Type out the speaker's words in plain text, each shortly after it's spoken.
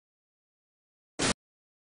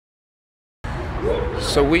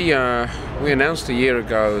So we announced a year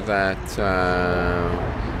ago that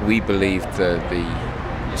we believed that the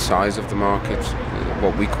size of the market,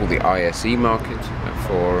 what we call the ISE market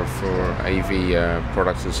for AV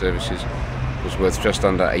products and services, was worth just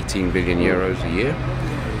under 18 billion euros a year.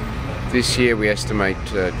 This year we estimate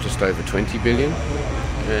just over 20 billion,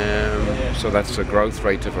 so that's a growth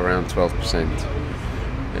rate of around 12%.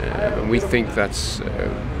 And we think that's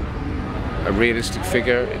a realistic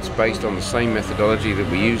figure. It's based on the same methodology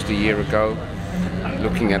that we used a year ago,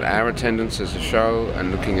 looking at our attendance as a show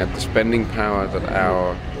and looking at the spending power that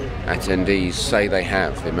our attendees say they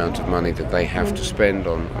have, the amount of money that they have to spend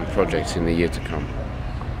on projects in the year to come.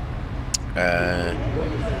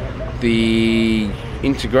 The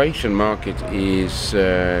integration market is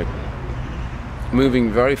moving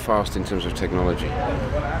very fast in terms of technology,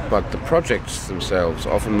 but the projects themselves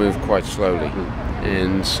often move quite slowly,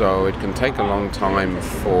 and so it can take a long time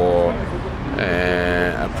for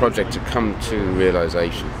a project to come to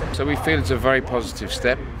realization. So we feel it's a very positive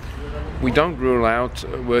step. We don't rule out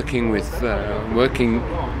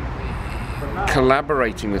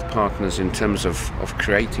collaborating with partners in terms of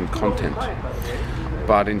creating content.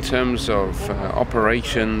 But in terms of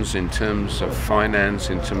operations, in terms of finance,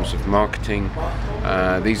 in terms of marketing,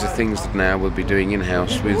 these are things that now we'll be doing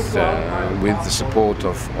in-house with the support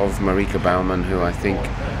of Marika Baumann, who I think,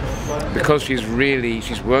 because she's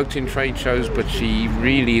worked in trade shows, but she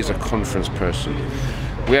really is a conference person.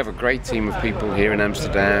 We have a great team of people here in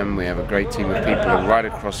Amsterdam, we have a great team of people right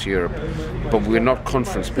across Europe, but we're not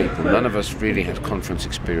conference people. None of us really has conference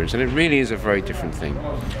experience, and it really is a very different thing.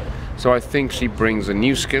 So I think she brings a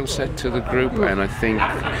new skill set to the group, and I think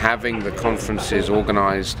having the conferences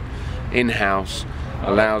organized in-house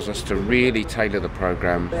allows us to really tailor the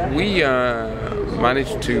program. We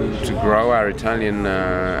managed to grow our Italian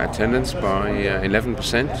attendance by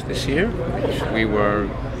 11% this year, which we were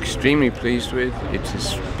extremely pleased with. It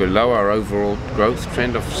is below our overall growth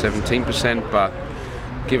trend of 17%, but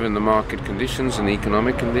given the market conditions and the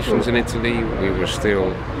economic conditions in Italy, we were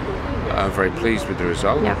still very pleased with the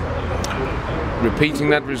result. Yeah. Repeating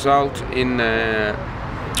that result in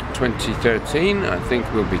 2013, I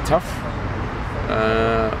think, will be tough.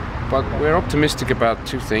 But we're optimistic about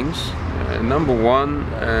two things. Number one,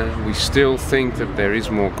 we still think that there is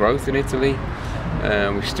more growth in Italy.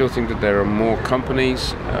 We still think that there are more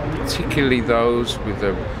companies, particularly those with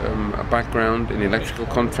a background in electrical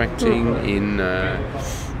contracting, in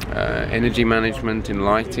energy management, in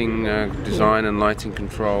lighting design and lighting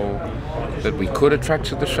control, that we could attract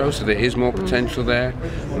to the show, so there is more potential there.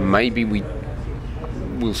 Maybe we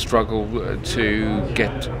will struggle to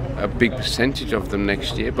get a big percentage of them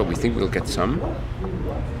next year, but we think we'll get some.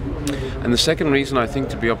 And the second reason I think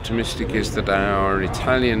to be optimistic is that our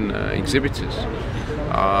Italian exhibitors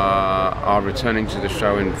are returning to the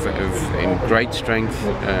show in great strength,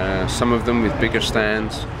 some of them with bigger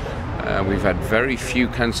stands. We've had very few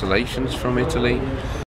cancellations from Italy.